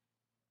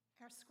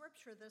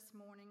scripture this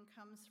morning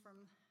comes from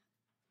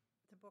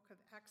the book of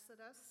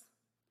Exodus,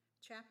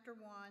 chapter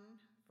 1,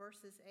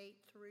 verses 8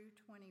 through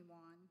 21.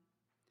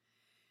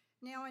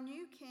 Now a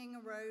new king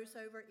arose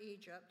over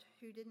Egypt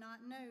who did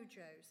not know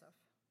Joseph.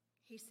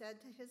 He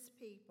said to his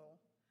people,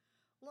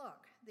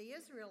 "Look, the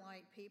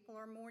Israelite people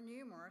are more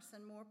numerous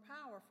and more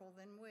powerful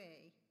than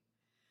we.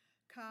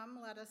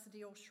 Come, let us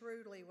deal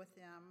shrewdly with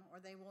them,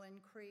 or they will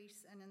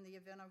increase, and in the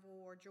event of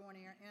war,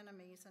 join our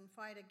enemies and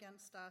fight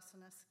against us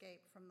and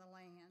escape from the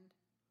land."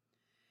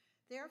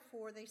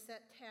 Therefore they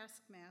set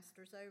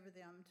taskmasters over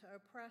them to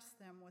oppress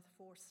them with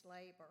forced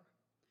labor.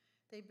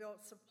 They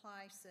built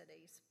supply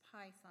cities,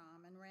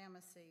 Pithom and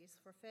Ramesses,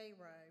 for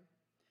Pharaoh.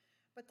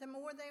 But the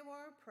more they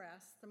were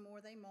oppressed, the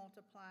more they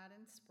multiplied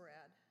and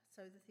spread,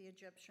 so that the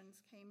Egyptians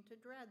came to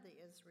dread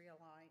the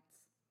Israelites.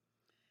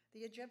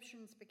 The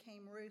Egyptians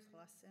became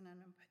ruthless in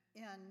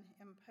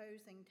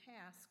imposing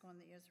tasks on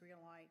the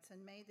Israelites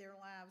and made their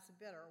lives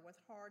bitter with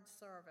hard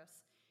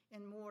service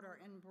in mortar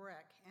and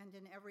brick and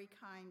in every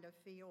kind of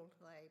field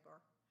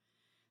labor.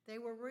 They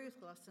were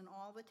ruthless in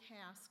all the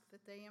tasks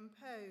that they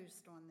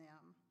imposed on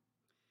them.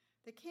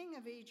 The king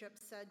of Egypt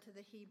said to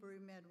the Hebrew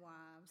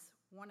midwives,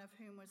 one of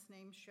whom was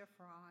named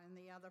Shiphrah and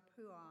the other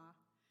Puah,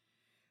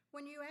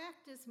 "When you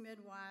act as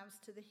midwives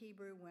to the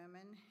Hebrew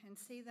women and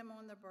see them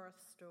on the birth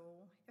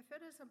stool, if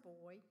it is a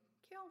boy,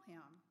 kill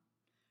him.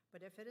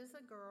 But if it is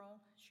a girl,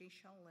 she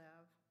shall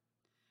live."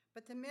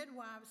 But the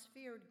midwives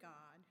feared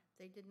God.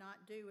 They did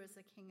not do as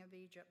the king of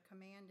Egypt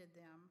commanded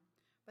them,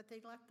 but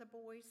they let the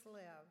boys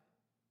live.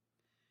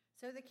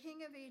 So the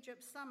king of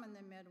Egypt summoned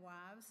the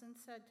midwives and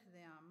said to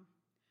them,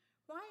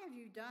 "Why have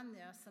you done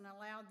this and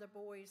allowed the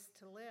boys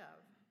to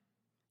live?"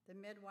 The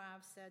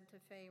midwives said to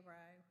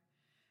Pharaoh,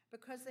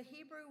 "Because the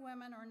Hebrew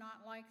women are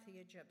not like the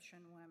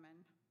Egyptian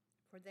women,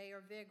 for they are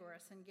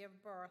vigorous and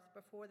give birth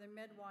before the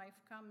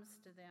midwife comes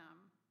to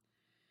them."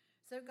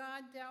 So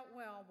God dealt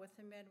well with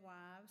the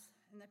midwives,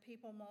 and the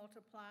people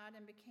multiplied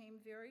and became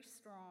very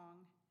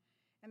strong.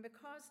 And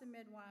because the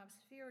midwives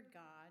feared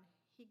God,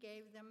 he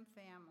gave them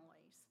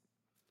families.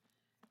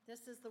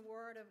 This is the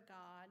word of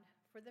God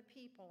for the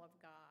people of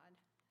God.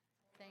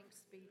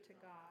 Thanks be to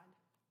God.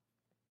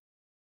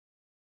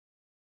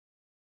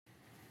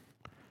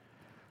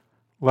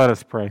 Let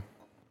us pray.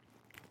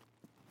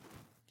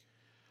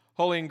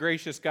 Holy and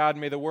gracious God,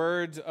 may the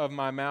words of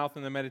my mouth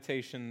and the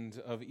meditations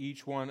of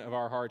each one of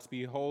our hearts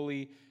be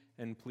holy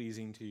and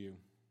pleasing to you.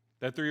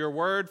 That through your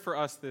word for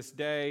us this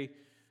day,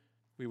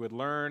 we would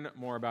learn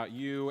more about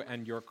you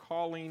and your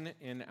calling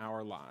in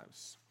our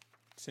lives.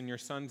 It's in your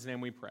Son's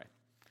name we pray.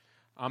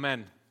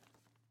 Amen.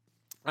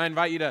 I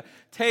invite you to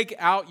take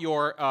out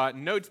your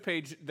notes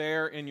page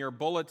there in your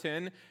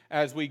bulletin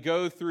as we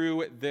go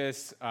through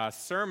this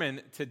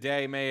sermon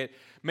today. May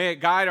it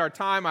guide our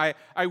time. I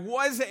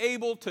was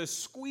able to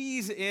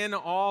squeeze in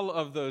all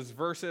of those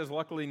verses.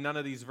 Luckily, none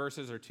of these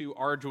verses are too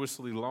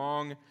arduously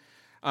long.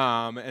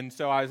 And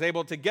so I was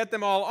able to get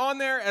them all on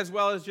there, as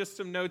well as just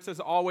some notes, as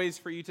always,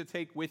 for you to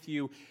take with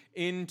you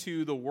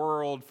into the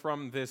world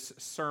from this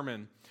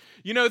sermon.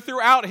 You know,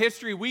 throughout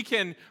history, we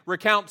can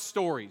recount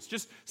stories,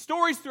 just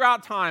stories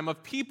throughout time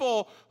of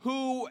people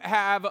who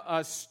have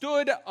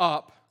stood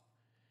up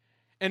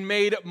and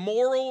made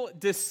moral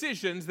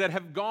decisions that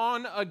have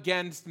gone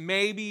against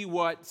maybe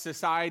what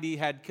society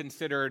had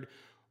considered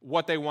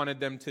what they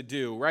wanted them to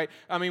do, right?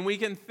 I mean, we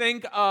can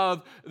think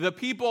of the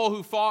people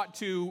who fought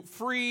to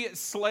free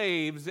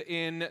slaves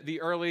in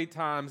the early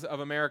times of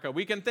America.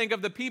 We can think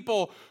of the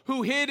people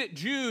who hid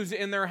Jews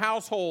in their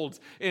households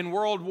in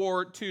World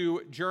War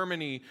II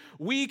Germany.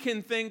 We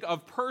can think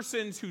of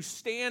persons who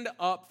stand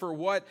up for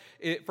what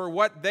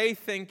they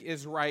think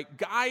is right,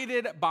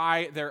 guided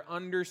by their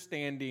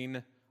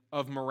understanding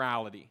of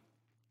morality.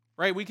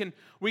 Right? We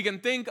can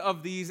think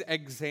of these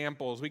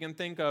examples. We can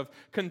think of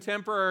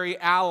contemporary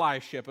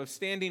allyship, of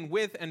standing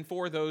with and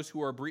for those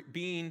who are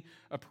being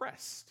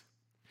oppressed.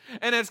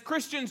 And as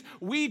Christians,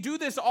 we do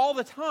this all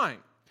the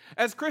time.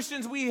 As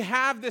Christians, we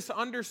have this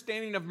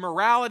understanding of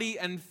morality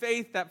and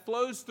faith that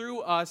flows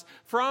through us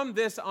from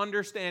this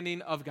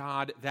understanding of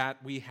God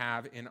that we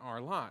have in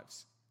our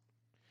lives.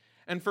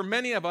 And for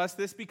many of us,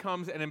 this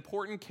becomes an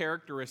important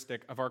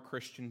characteristic of our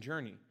Christian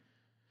journey.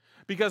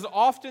 Because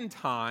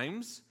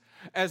oftentimes,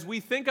 as we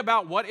think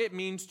about what it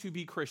means to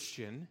be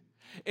Christian,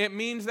 it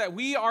means that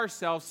we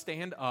ourselves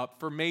stand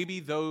up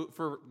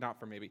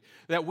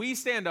that we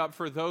stand up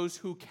for those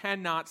who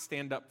cannot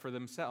stand up for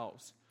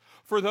themselves,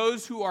 for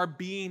those who are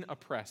being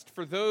oppressed,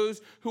 for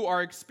those who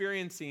are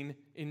experiencing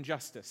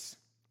injustice.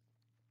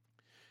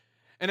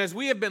 And as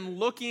we have been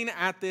looking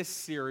at this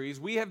series,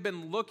 we have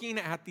been looking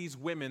at these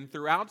women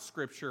throughout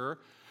Scripture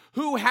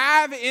who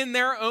have in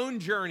their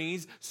own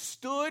journeys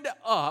stood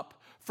up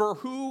for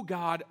who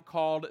God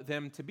called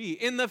them to be,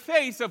 in the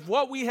face of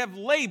what we have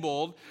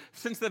labeled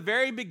since the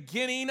very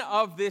beginning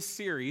of this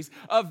series,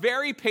 a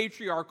very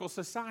patriarchal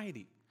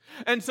society.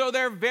 And so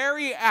their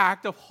very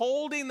act of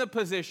holding the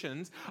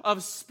positions,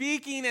 of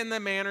speaking in the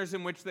manners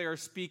in which they are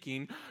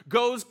speaking,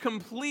 goes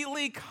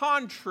completely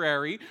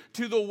contrary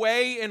to the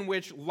way in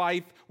which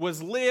life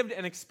was lived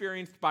and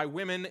experienced by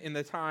women in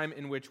the time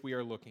in which we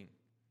are looking.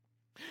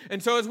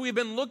 And so as we've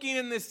been looking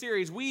in this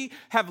series, we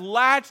have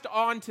latched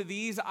onto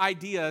these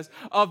ideas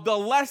of the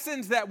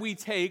lessons that we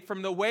take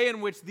from the way in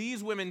which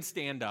these women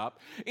stand up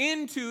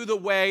into the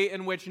way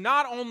in which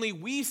not only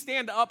we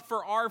stand up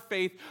for our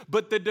faith,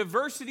 but the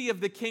diversity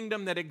of the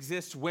kingdom that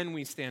exists when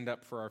we stand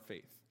up for our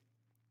faith.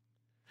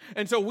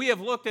 And so we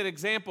have looked at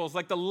examples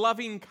like the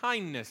loving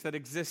kindness that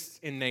exists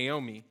in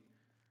Naomi,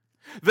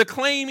 the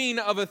claiming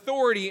of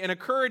authority and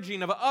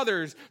encouraging of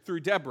others through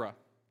Deborah,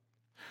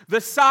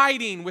 the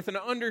siding with an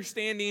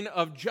understanding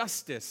of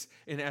justice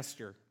in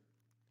Esther,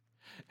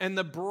 and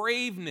the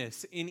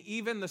braveness in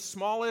even the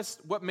smallest,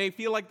 what may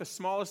feel like the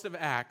smallest of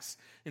acts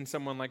in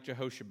someone like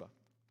Jehosheba.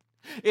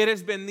 It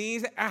has been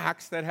these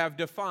acts that have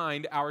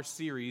defined our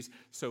series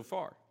so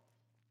far.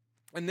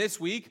 And this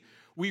week,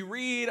 we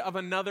read of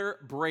another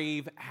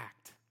brave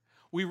act.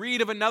 We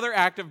read of another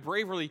act of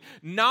bravery,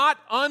 not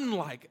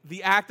unlike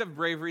the act of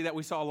bravery that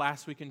we saw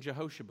last week in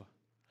Jehosheba.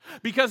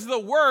 Because the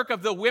work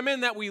of the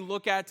women that we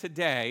look at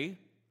today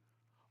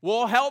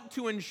will help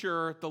to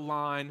ensure the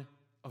line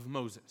of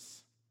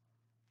Moses.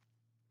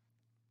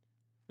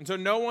 And so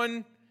no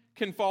one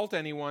can fault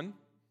anyone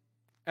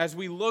as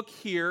we look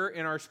here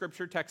in our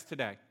scripture text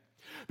today.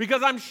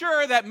 Because I'm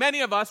sure that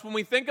many of us, when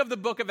we think of the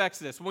book of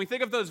Exodus, when we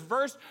think of those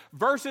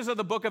verses of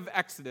the book of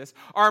Exodus,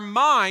 our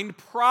mind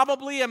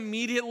probably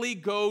immediately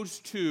goes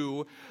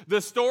to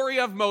the story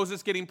of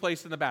Moses getting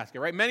placed in the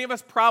basket, right? Many of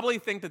us probably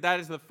think that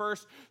that is the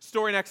first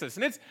story in Exodus.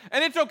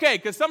 And it's okay,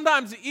 because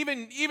sometimes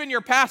even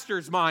your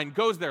pastor's mind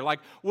goes there.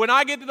 Like, when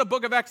I get to the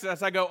book of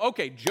Exodus, I go,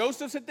 okay,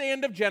 Joseph's at the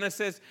end of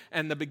Genesis,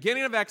 and the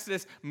beginning of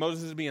Exodus,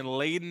 Moses is being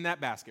laid in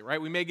that basket,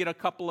 right? We may get a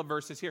couple of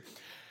verses here.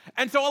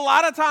 And so a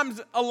lot of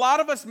times, a lot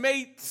of us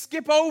may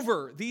skip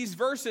over these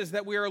verses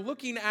that we are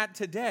looking at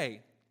today.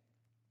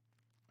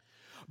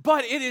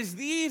 But it is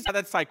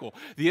that cycle.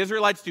 The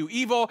Israelites do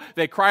evil.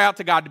 They cry out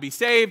to God to be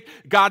saved.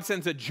 God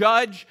sends a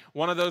judge.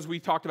 One of those we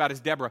talked about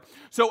is Deborah.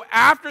 So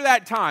after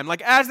that time,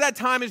 like as that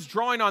time is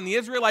drawing on the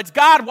Israelites,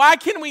 God, why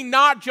can we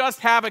not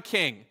just have a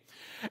king?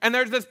 And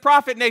there's this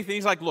prophet Nathan.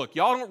 He's like, look,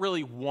 y'all don't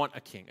really want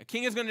a king. A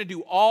king is going to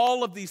do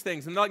all of these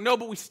things. And they're like, no,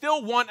 but we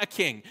still want a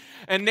king.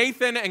 And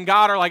Nathan and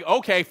God are like,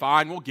 okay,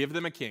 fine, we'll give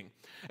them a king.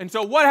 And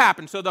so what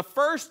happened? So the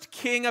first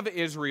king of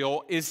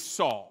Israel is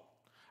Saul.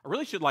 I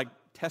really should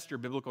test your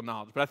biblical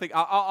knowledge, but I think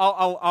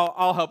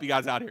I'll help you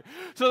guys out here.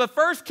 So the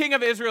first king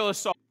of Israel is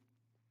Saul.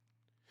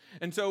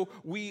 And so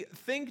we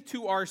think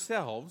to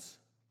ourselves,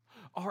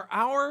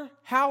 how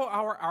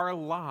are our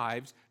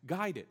lives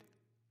guided?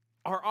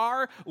 Are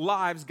our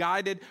lives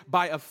guided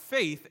by a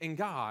faith in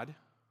God,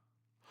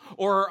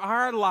 or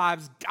are our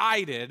lives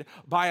guided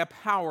by a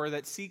power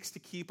that seeks to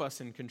keep us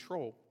in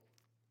control?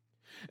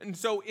 And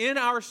so in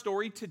our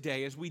story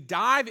today, as we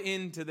dive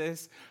into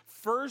this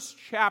first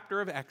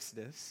chapter of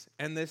Exodus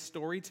and this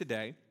story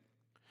today,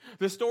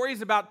 the story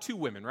is about two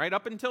women, right?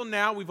 Up until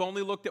now, we've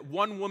only looked at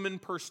one woman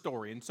per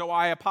story. And so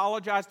I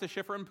apologize to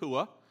Shifra and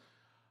Pua.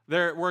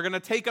 We're going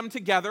to take them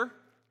together,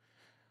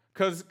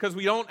 because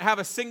we don't have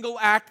a single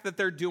act that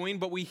they're doing,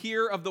 but we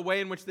hear of the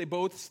way in which they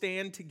both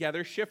stand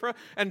together, Shifra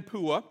and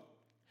Pua,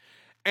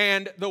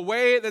 and the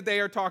way that they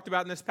are talked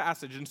about in this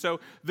passage. And so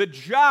the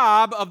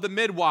job of the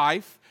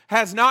midwife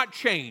has not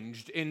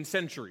changed in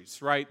centuries,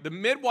 right? The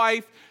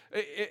midwife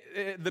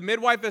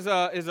is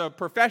a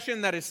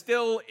profession that is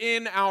still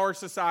in our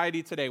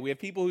society today. We have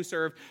people who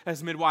serve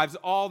as midwives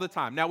all the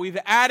time. Now, we've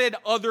added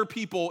other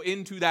people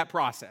into that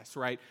process,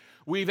 right?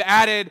 We've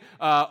added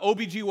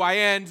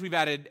OBGYNs, we've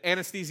added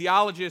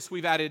anesthesiologists,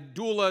 we've added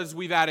doulas,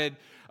 we've added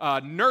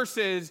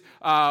nurses,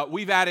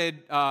 we've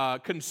added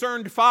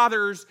concerned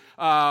fathers,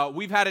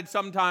 we've added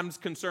sometimes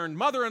concerned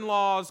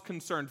mother-in-laws,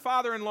 concerned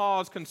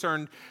father-in-laws,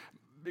 concerned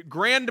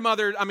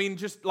grandmother. I mean,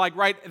 just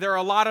right, there are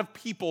a lot of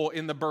people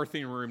in the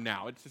birthing room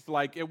now. It's just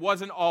it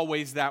wasn't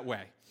always that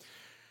way.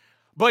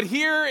 But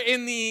here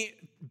in the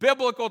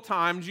biblical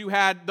times, you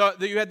had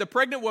the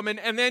pregnant woman,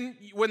 and then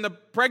when the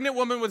pregnant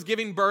woman was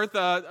giving birth,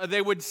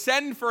 they would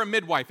send for a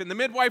midwife, and the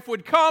midwife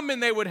would come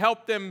and they would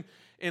help them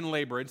in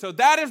labor. And so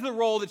that is the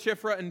role that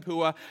Shifra and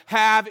Pua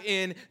have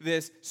in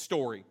this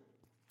story.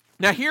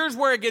 Now, here's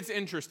where it gets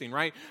interesting,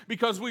 right?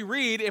 Because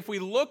if we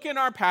look in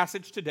our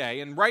passage today,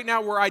 and right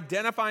now we're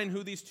identifying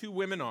who these two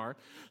women are.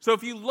 So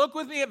if you look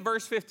with me at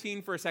verse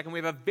 15 for a second, we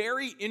have a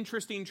very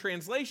interesting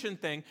translation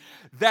thing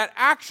that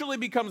actually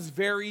becomes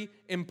very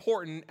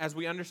important as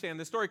we understand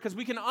this story, because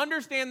we can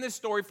understand this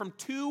story from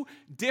two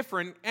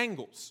different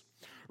angles,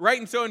 right?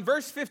 And so in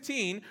verse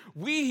 15,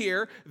 we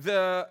hear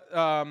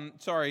verse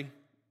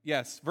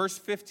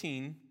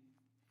 15,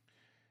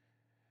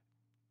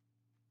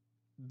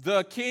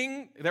 the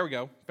king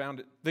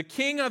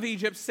of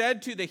Egypt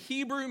said to the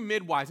Hebrew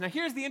midwives. Now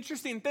here's the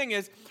interesting thing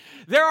is,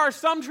 there are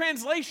some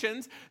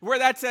translations where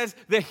that says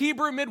the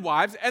Hebrew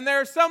midwives, and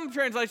there are some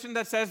translations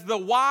that says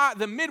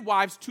the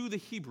midwives to the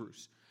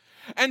Hebrews.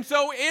 And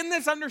so in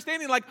this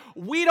understanding, like,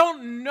 we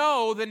don't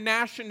know the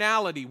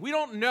nationality. We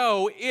don't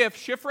know if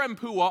Shiphrah and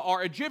Puah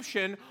are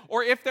Egyptian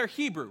or if they're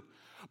Hebrew.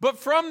 But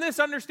from this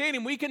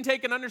understanding, we can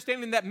take an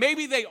understanding that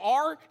maybe they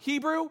are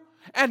Hebrew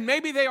and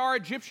maybe they are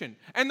Egyptian.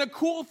 And the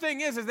cool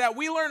thing is that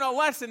we learn a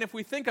lesson if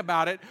we think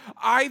about it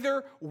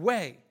either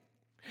way.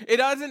 It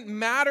doesn't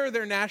matter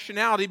their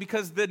nationality,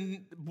 because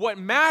what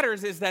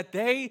matters is that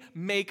they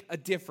make a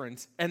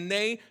difference and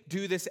they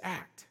do this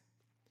act.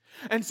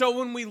 And so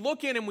when we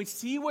look in and we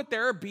see what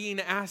they're being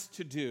asked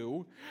to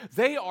do,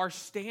 they are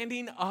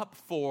standing up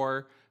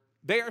for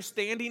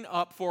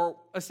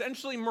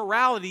essentially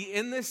morality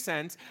in this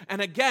sense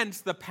and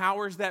against the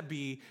powers that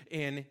be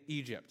in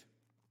Egypt.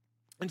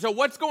 And so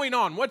what's going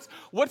on?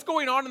 What's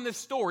going on in this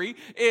story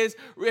is,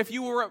 if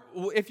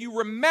you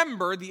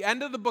remember the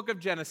end of the book of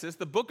Genesis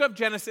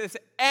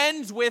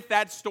ends with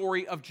that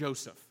story of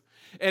Joseph.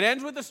 It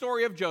ends with the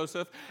story of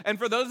Joseph. And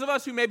for those of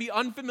us who may be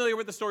unfamiliar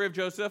with the story of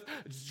Joseph,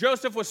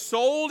 Joseph was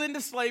sold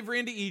into slavery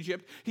into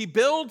Egypt. He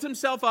builds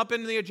himself up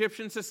into the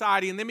Egyptian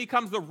society and then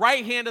becomes the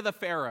right hand of the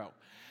Pharaoh.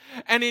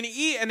 And in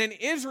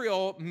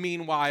Israel,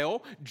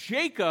 meanwhile,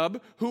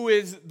 Jacob, who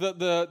is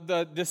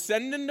the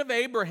descendant of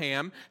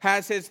Abraham,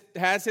 has his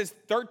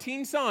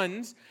 13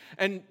 sons,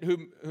 and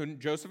who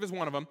Joseph is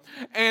one of them,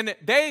 and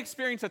they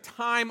experience a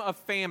time of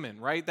famine,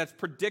 right? That's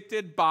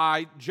predicted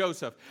by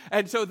Joseph.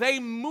 And so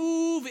they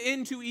move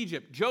into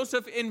Egypt.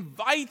 Joseph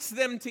invites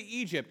them to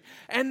Egypt,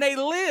 and they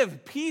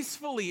live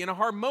peacefully and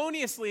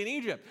harmoniously in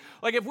Egypt.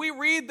 Like, if we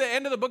read the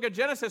end of the book of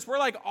Genesis, we're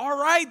like, all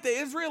right, the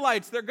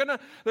Israelites, they're gonna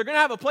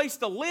have a place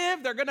to live.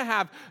 They're going to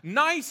have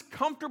nice,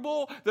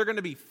 comfortable, they're going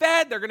to be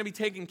fed, they're going to be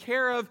taken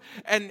care of.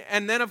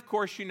 And then, of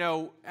course,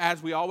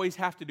 as we always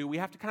have to do, we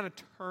have to kind of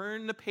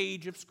turn the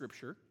page of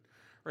Scripture,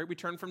 right? We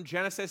turn from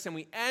Genesis and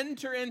we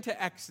enter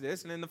into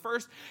Exodus. And in the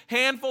first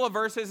handful of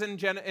verses in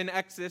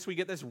Exodus, we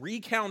get this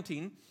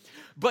recounting.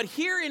 But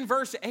here in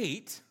verse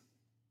 8,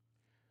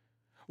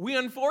 we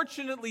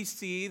unfortunately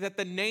see that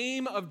the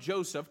name of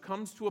Joseph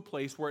comes to a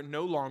place where it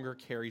no longer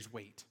carries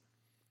weight.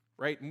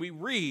 Right? And we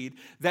read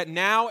that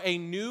now a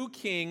new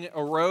king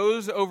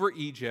arose over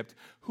Egypt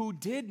who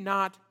did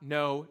not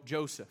know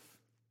Joseph.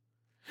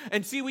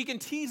 And see, we can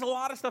tease a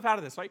lot of stuff out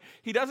of this, right?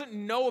 He doesn't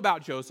know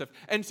about Joseph.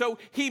 And so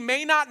he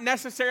may not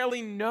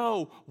necessarily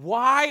know,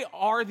 why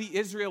are the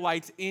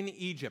Israelites in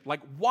Egypt?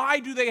 Like,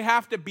 why do they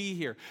have to be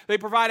here? They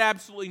provide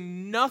absolutely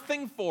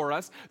nothing for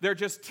us. They're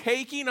just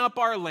taking up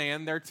our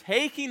land. They're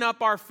taking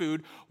up our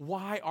food.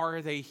 Why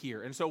are they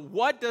here? And so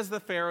what does the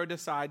Pharaoh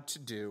decide to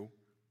do?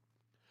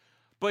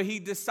 But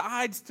he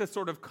decides to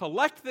sort of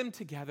collect them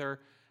together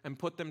and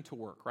put them to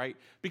work, right?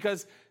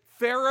 Because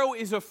Pharaoh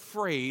is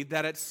afraid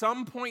that at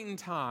some point in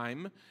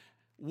time,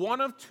 one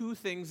of two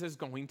things is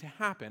going to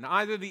happen.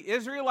 Either the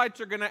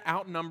Israelites are going to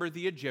outnumber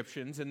the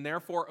Egyptians and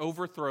therefore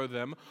overthrow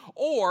them,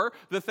 or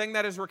the thing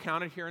that is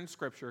recounted here in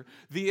Scripture,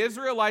 the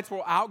Israelites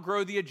will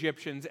outgrow the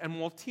Egyptians and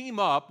will team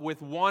up with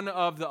one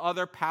of the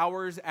other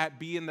powers at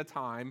be in the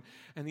time,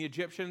 and the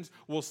Egyptians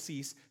will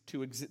cease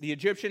to exist. The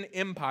Egyptian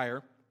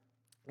empire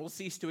will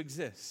cease to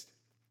exist.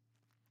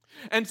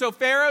 And so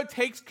Pharaoh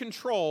takes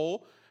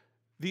control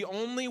the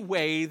only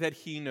way that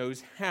he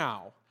knows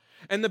how.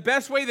 And the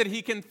best way that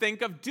he can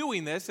think of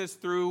doing this is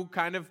through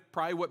kind of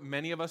probably what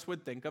many of us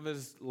would think of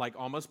as like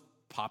almost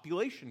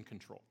population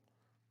control.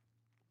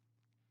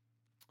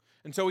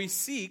 And so he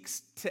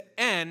seeks to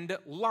end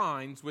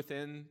lines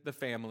within the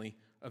family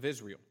of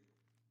Israel.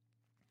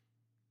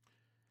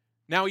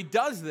 Now he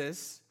does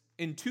this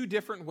in two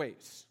different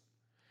ways.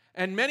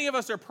 And many of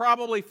us are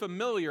probably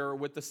familiar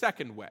with the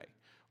second way,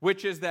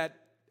 which is that,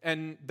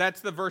 and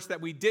that's the verse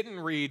that we didn't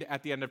read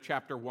at the end of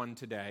chapter 1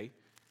 today,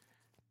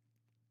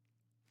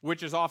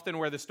 which is often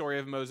where the story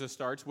of Moses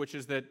starts, which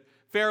is that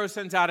Pharaoh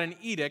sends out an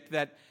edict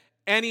that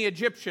any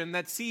Egyptian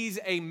that sees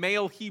a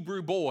male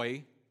Hebrew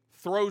boy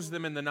throws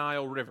them in the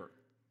Nile River.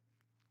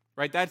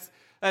 Right? That's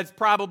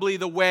probably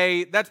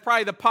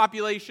the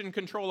population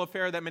control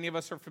affair that many of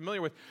us are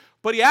familiar with.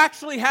 But he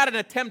actually had an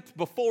attempt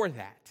before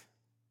that.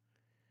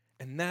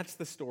 And that's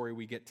the story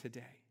we get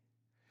today.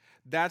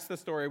 That's the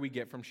story we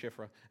get from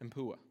Shiphrah and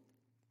Puah.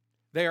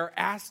 They are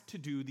asked to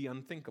do the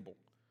unthinkable.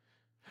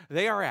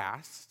 They are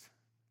asked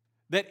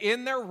that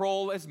in their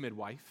role as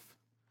midwife,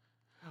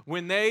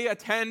 when they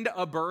attend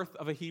a birth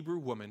of a Hebrew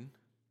woman,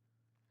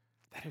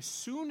 that as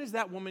soon as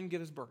that woman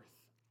gives birth,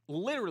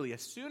 literally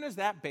as soon as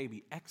that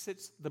baby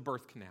exits the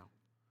birth canal,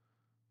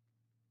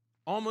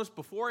 almost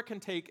before it can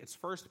take its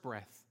first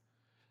breath,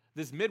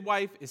 this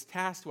midwife is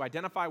tasked to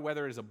identify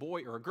whether it is a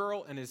boy or a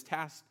girl and is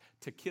tasked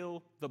to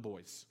kill the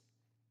boys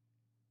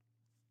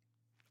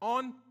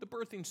on the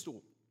birthing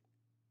stool.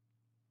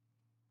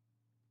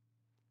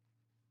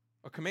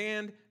 A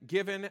command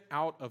given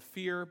out of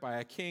fear by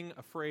a king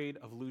afraid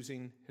of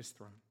losing his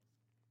throne.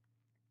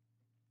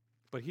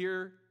 But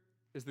here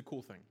is the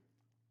cool thing.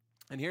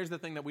 And here's the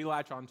thing that we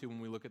latch onto when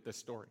we look at this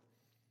story.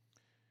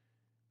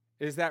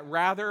 Is that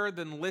rather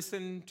than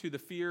listen to the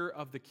fear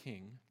of the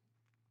king,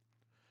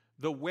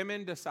 the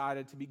women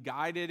decided to be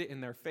guided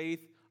in their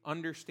faith,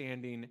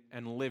 understanding,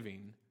 and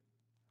living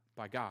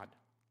by God.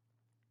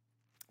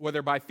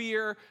 whether by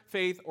fear,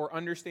 faith, or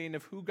understanding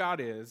of who God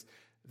is,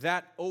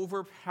 that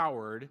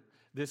overpowered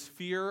this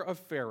fear of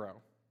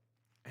Pharaoh.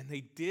 And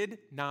they did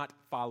not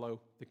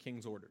follow the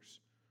king's orders.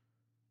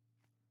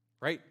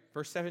 Right?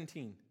 Verse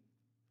 17.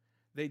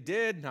 They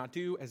did not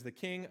do as the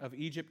king of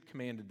Egypt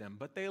commanded them,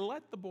 but they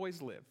let the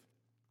boys live.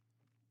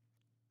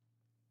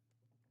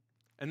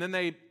 And then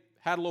they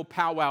had a little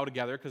powwow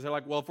together because they're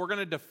like, well, if we're going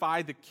to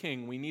defy the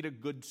king, we need a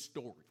good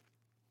story.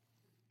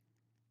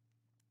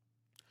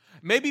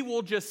 Maybe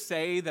we'll just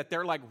say that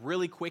they're like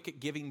really quick at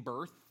giving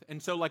birth.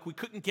 And so like we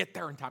couldn't get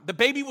there in time. The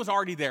baby was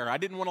already there. I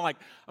didn't want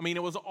to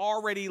it was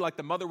already like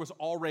the mother was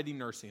already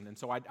nursing. And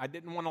so I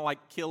didn't want to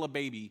like kill a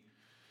baby.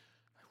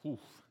 Ooh,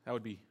 that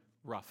would be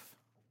rough.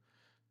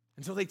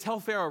 And so they tell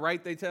Pharaoh,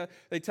 right?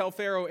 They tell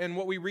Pharaoh, and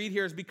what we read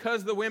here is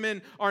because the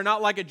women are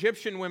not like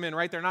Egyptian women,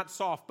 right? They're not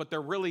soft, but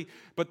they're really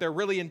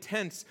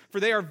intense. For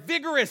they are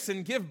vigorous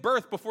and give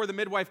birth before the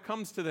midwife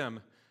comes to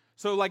them.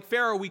 So like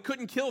Pharaoh, we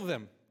couldn't kill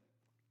them.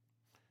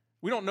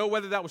 We don't know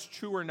whether that was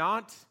true or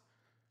not,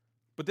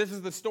 but this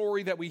is the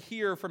story that we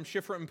hear from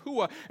Shiphrah and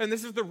Puah, and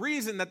this is the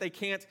reason that they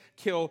can't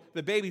kill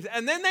the babies.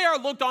 And then they are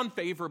looked on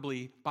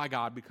favorably by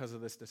God because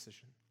of this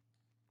decision.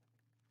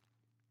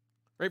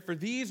 Right? For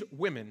these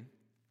women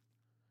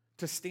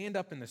to stand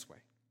up in this way.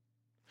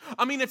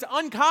 I mean, it's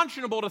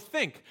unconscionable to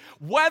think,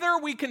 whether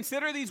we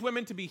consider these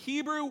women to be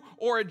Hebrew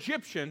or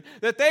Egyptian,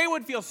 that they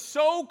would feel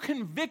so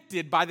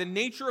convicted by the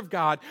nature of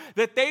God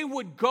that they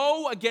would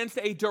go against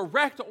a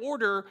direct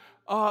order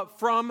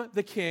from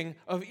the king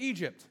of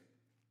Egypt.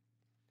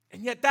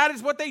 And yet that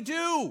is what they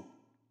do.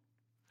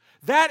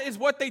 That is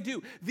what they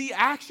do. The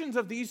actions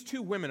of these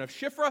two women, of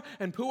Shiphrah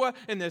and Puah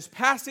in this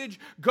passage,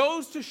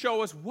 goes to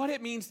show us what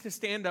it means to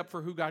stand up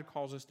for who God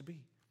calls us to be.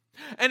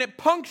 And it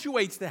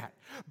punctuates that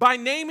by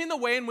naming the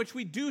way in which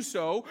we do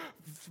so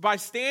by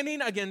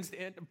standing against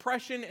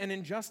oppression and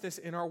injustice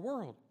in our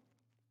world.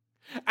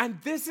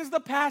 And this is the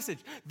passage.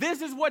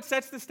 This is what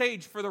sets the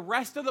stage for the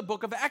rest of the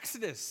book of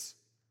Exodus.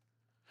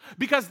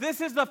 Because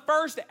this is the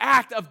first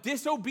act of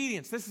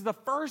disobedience. This is the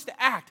first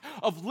act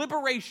of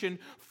liberation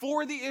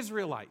for the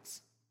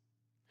Israelites.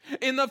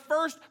 In the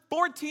first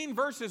 14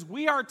 verses,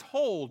 we are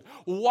told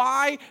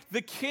why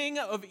the king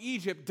of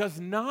Egypt does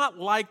not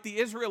like the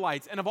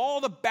Israelites and of all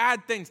the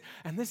bad things.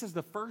 And this is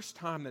the first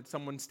time that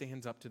someone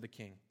stands up to the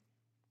king.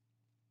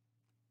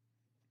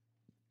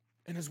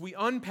 And as we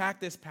unpack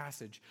this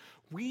passage,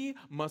 we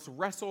must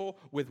wrestle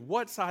with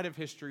what side of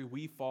history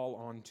we fall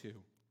onto.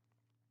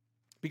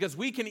 Because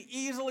we can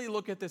easily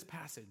look at this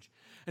passage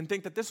and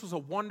think that this was a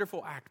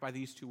wonderful act by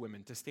these two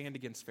women to stand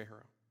against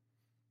Pharaoh.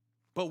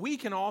 But we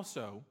can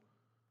also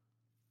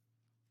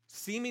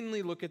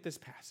seemingly look at this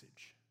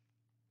passage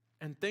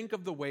and think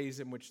of the ways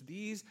in which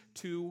these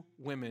two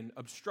women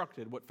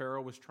obstructed what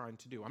Pharaoh was trying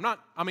to do.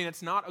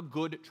 It's not a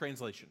good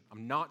translation.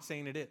 I'm not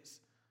saying it is.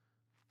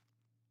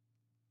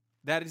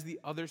 That is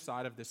the other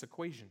side of this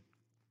equation.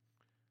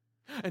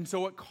 And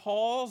so it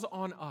calls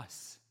on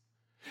us.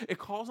 It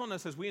calls on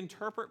us as we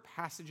interpret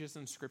passages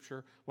in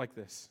Scripture like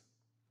this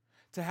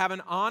to have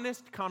an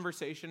honest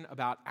conversation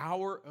about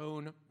our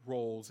own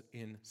roles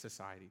in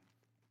society.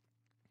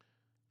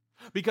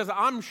 Because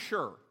I'm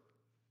sure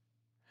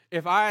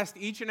if I asked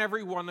each and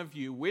every one of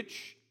you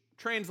which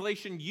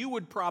translation you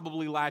would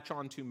probably latch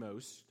on to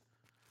most,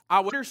 I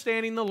would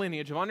understanding the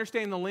lineage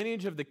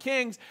of the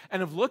kings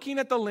and of looking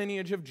at the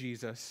lineage of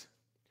Jesus,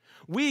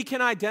 we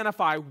can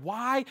identify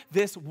why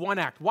this one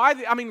act.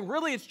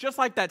 Really it's just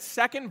like that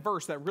second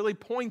verse that really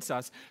points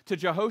us to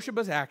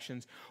Jehosheba's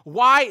actions,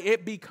 why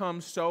it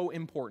becomes so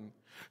important.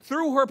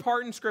 Through her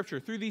part in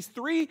Scripture, through these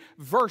 3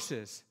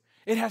 verses,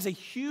 it has a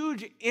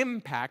huge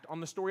impact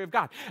on the story of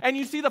God. And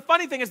you see, the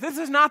funny thing is, this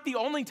is not the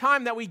only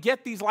time that we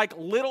get these like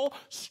little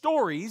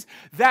stories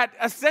that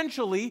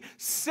essentially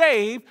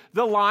save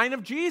the line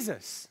of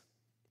Jesus.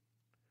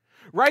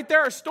 Right?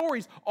 There are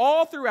stories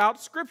all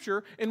throughout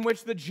Scripture in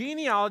which the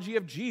genealogy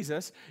of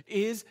Jesus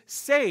is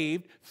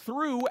saved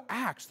through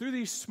acts, through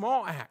these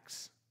small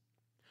acts.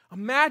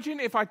 Imagine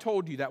if I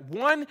told you that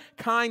one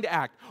kind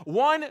act,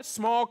 one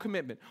small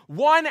commitment,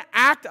 one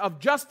act of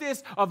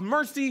justice, of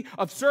mercy,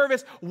 of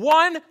service,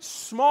 one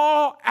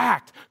small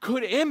act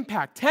could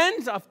impact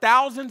tens of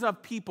thousands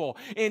of people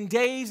in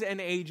days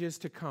and ages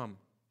to come.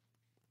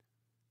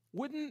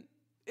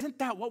 Isn't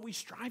that what we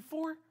strive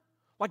for?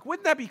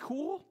 Wouldn't that be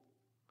cool?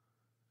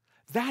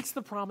 That's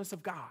the promise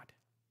of God.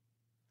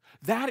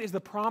 That is the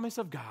promise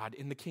of God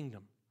in the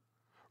kingdom.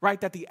 Right?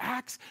 That the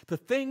acts, the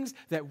things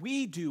that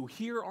we do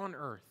here on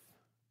earth,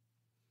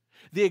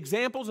 the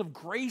examples of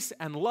grace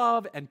and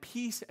love and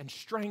peace and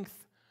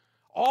strength,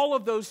 all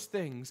of those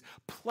things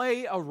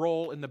play a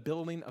role in the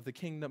building of the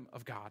kingdom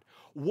of God.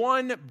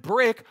 One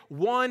brick,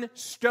 one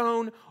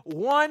stone,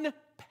 one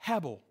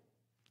pebble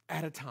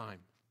at a time.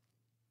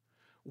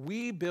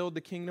 We build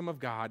the kingdom of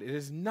God. It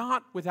is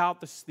not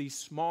without these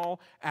small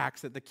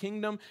acts that the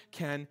kingdom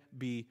can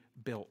be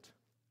built.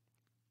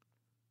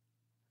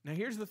 Now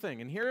here's the thing,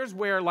 and here's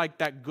where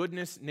that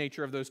goodness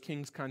nature of those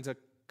kings kind of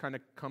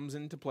comes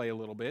into play a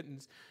little bit.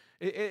 And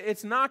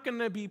it's not going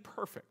to be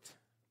perfect.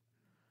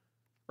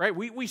 right?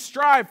 We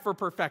strive for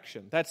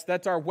perfection.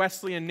 That's our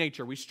Wesleyan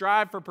nature. We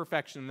strive for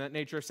perfection, that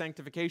nature of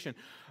sanctification.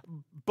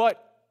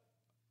 But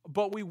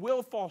we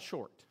will fall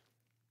short.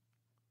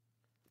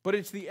 But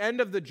it's the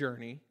end of the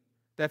journey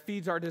that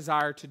feeds our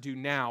desire to do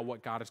now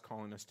what God is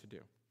calling us to do.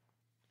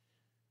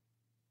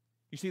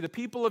 You see, the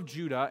people of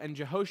Judah and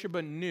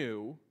Jehosheba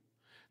knew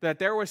that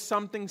there was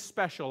something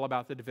special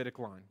about the Davidic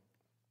line.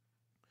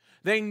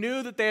 They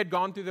knew that they had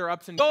gone through their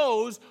ups and downs.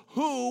 Those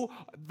who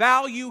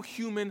value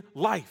human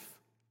life.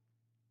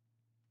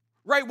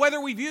 Right? Whether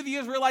we view the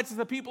Israelites as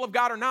the people of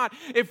God or not,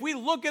 if we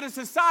look at a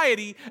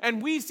society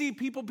and we see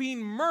people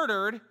being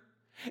murdered,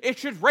 it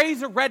should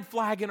raise a red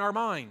flag in our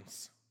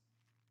minds.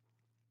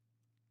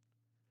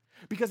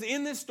 Because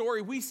in this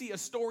story, we see a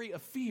story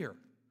of fear.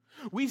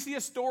 We see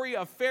a story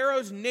of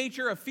Pharaoh's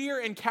nature of fear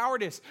and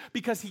cowardice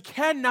because he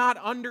cannot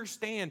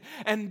understand.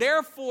 And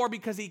therefore,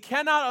 because he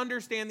cannot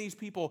understand these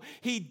people,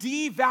 he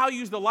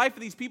devalues the life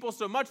of these people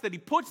so much that he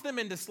puts them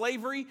into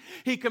slavery,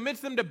 he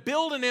commits them to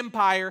build an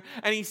empire,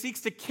 and he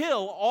seeks to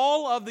kill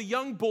all of the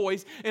young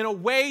boys in a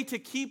way to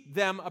keep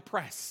them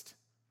oppressed.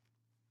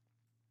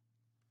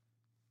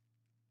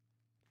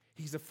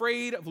 He's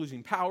afraid of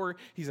losing power.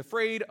 He's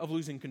afraid of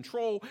losing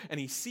control, and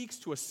he seeks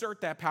to assert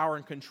that power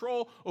and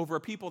control over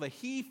a people that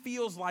he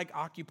feels like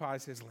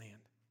occupies his land.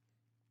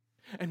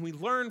 And we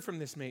learn from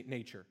this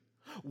nature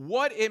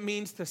what it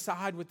means to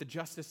side with the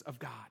justice of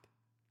God.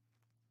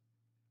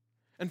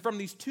 And from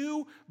these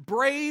two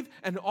brave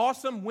and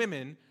awesome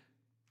women,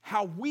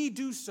 how we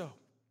do so.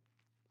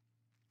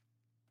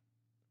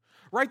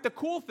 Right? The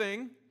cool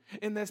thing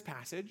in this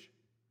passage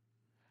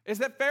is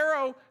that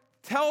Pharaoh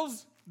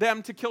tells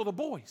them to kill the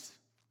boys.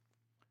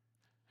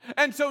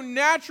 And so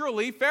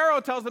naturally,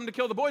 Pharaoh tells them to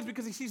kill the boys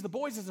because he sees the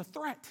boys as a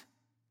threat.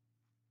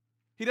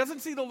 He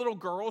doesn't see the little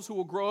girls who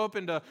will grow up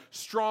into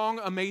strong,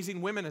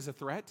 amazing women as a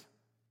threat.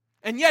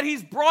 And yet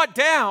he's brought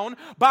down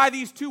by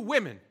these two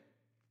women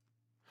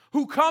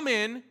who come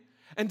in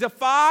and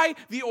defy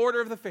the order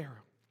of the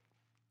Pharaoh.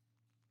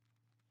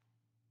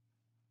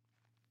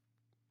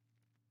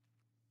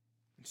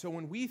 And so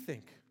when we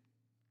think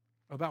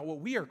about what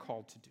we are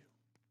called to do,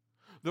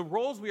 the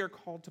roles we are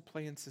called to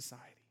play in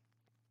society,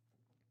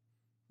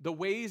 the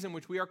ways in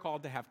which we are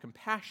called to have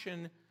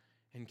compassion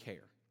and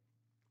care.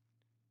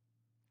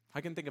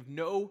 I can think of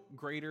no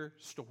greater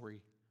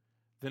story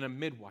than a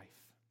midwife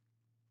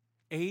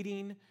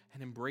aiding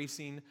and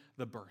embracing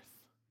the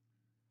birth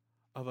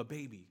of a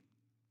baby,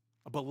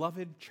 a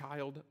beloved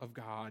child of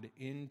God,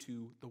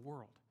 into the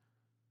world.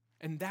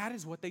 And that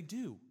is what they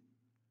do.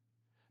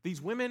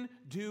 These women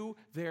do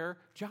their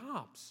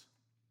jobs.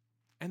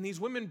 And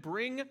these women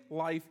bring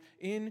life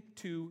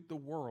into the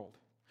world.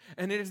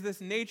 And it is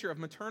this nature of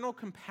maternal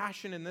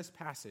compassion in this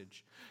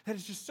passage that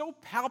is just so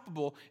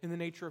palpable in the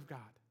nature of God.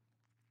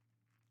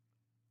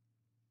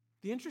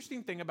 The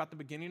interesting thing about the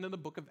beginning of the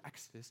book of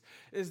Exodus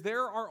is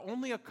there are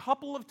only a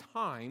couple of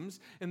times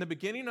in the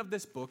beginning of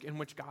this book in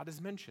which God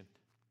is mentioned.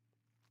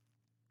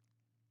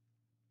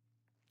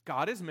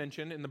 God is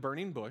mentioned in the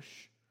burning bush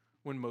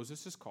when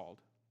Moses is called.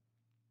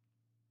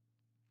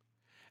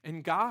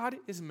 And God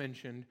is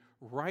mentioned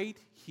right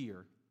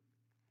here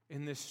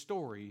in this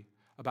story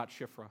about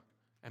Shiphrah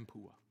and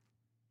Puah.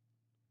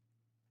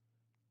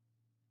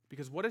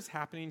 Because what is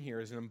happening here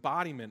is an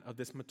embodiment of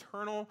this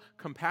maternal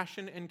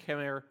compassion and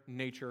care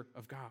nature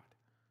of God.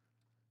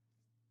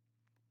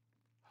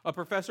 A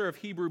professor of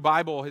Hebrew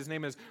Bible, his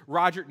name is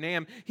Roger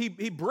Nam, he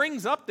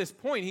brings up this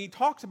point. He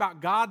talks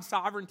about God's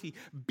sovereignty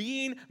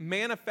being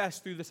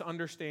manifest through this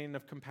understanding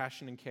of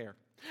compassion and care.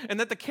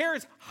 And that the care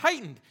is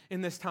heightened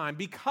in this time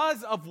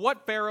because of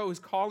what Pharaoh is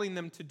calling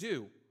them to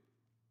do.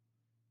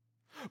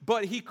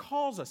 But he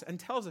calls us and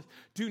tells us,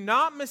 do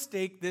not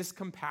mistake this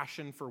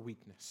compassion for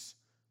weakness.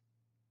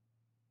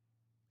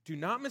 Do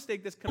not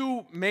mistake this.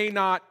 You may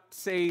not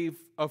save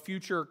a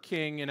future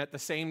king and at the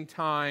same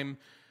time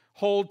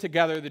hold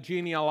together the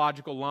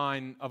genealogical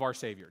line of our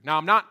Savior. Now,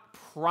 I'm not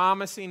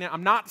promising it.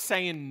 I'm not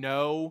saying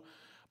no,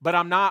 but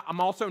I'm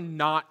also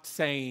not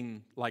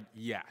saying like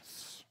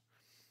yes.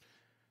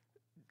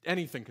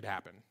 Anything could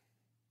happen.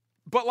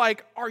 But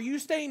like, are you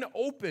staying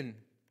open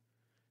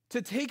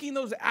to taking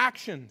those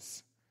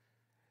actions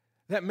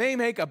that may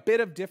make a bit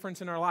of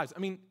difference in our lives? I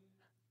mean,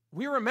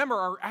 we remember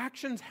our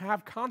actions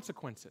have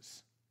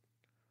consequences.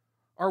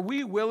 Are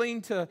we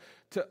willing to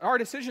our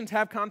decisions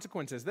have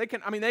consequences? They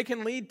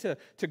can lead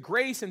to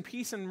grace and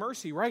peace and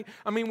mercy, right?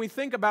 I mean, we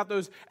think about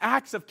those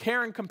acts of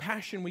care and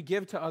compassion we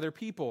give to other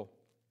people.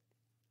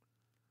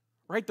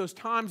 Right? Those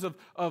times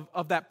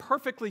of that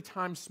perfectly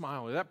timed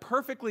smile, or that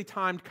perfectly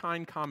timed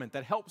kind comment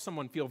that helps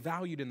someone feel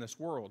valued in this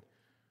world.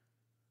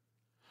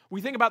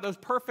 We think about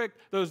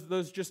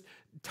those just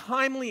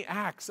timely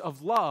acts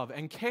of love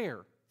and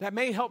care that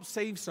may help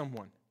save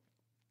someone.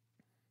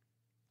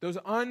 Those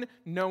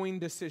unknowing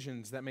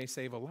decisions that may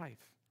save a life.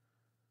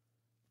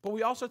 But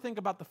we also think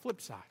about the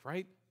flip side,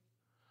 right?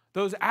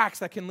 Those acts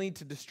that can lead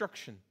to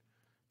destruction,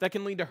 that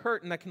can lead to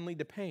hurt, and that can lead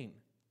to pain.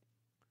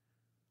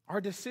 Our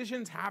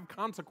decisions have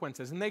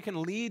consequences, and they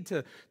can lead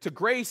to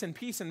grace and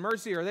peace and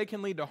mercy, or they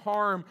can lead to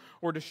harm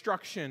or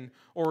destruction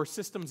or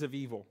systems of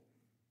evil.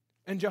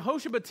 And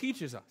Jehosheba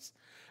teaches us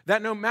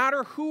that no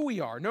matter who we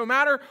are, no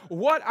matter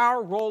what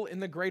our role in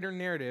the greater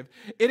narrative,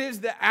 it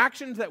is the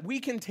actions that we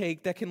can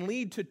take that can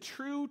lead to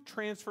true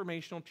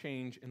transformational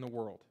change in the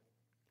world.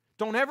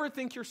 Don't ever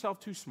think yourself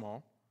too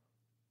small.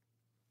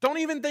 Don't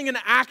even think an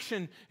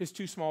action is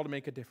too small to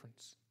make a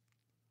difference.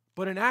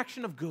 But an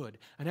action of good,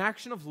 an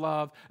action of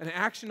love, an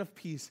action of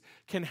peace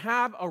can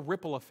have a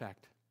ripple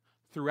effect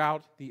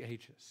throughout the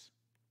ages.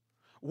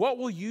 What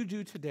will you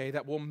do today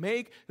that will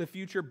make the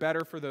future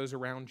better for those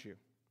around you?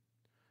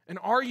 And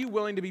are you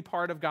willing to be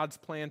part of God's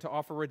plan to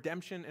offer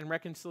redemption and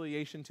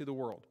reconciliation to the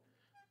world?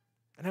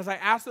 And as I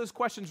ask those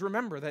questions,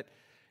 remember that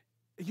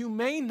you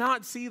may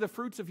not see the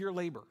fruits of your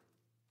labor.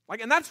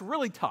 And that's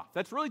really tough.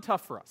 That's really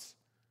tough for us.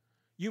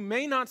 You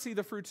may not see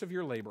the fruits of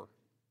your labor.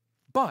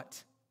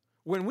 But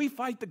when we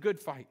fight the good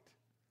fight,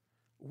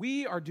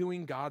 we are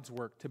doing God's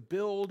work to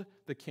build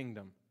the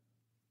kingdom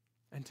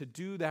and to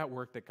do that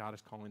work that God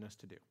is calling us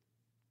to do.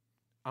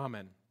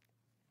 Amen.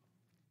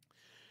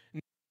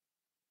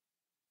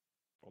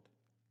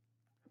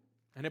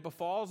 And it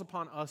befalls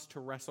upon us to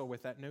wrestle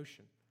with that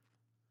notion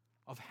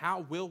of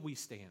how will we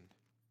stand?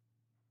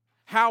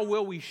 How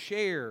will we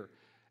share,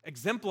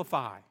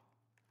 exemplify,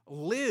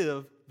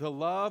 live the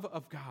love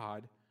of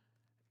God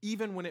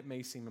even when it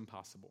may seem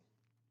impossible?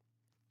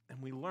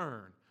 And we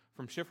learn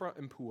from Shifra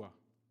and Pua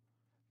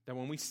that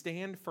when we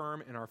stand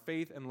firm in our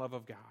faith and love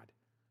of God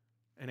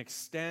and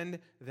extend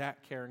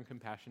that care and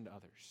compassion to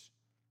others,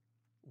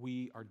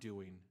 we are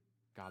doing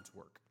God's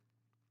work.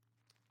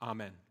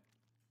 Amen.